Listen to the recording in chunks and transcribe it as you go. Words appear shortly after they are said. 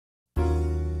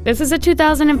This is a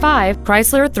 2005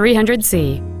 Chrysler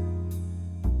 300C.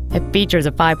 It features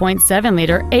a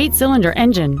 5.7-liter 8-cylinder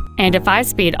engine and a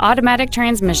 5-speed automatic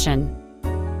transmission.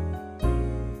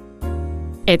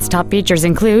 Its top features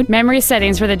include memory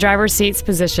settings for the driver's seat's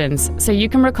positions, so you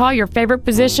can recall your favorite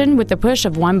position with the push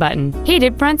of one button,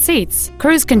 heated front seats,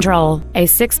 cruise control, a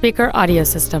 6-speaker audio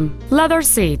system, leather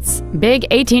seats, big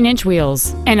 18-inch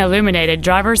wheels, an illuminated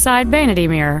driver's side vanity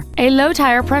mirror, a low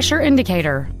tire pressure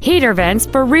indicator, heater vents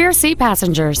for rear seat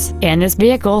passengers, and this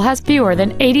vehicle has fewer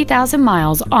than 80,000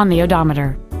 miles on the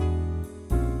odometer.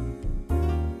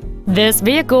 This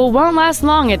vehicle won't last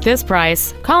long at this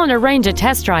price. Call and arrange a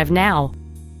test drive now.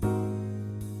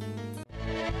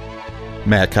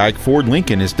 Matt Haik Ford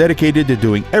Lincoln is dedicated to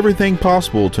doing everything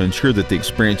possible to ensure that the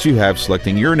experience you have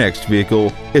selecting your next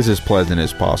vehicle is as pleasant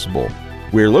as possible.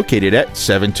 We're located at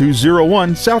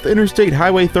 7201 South Interstate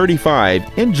Highway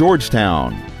 35 in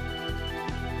Georgetown.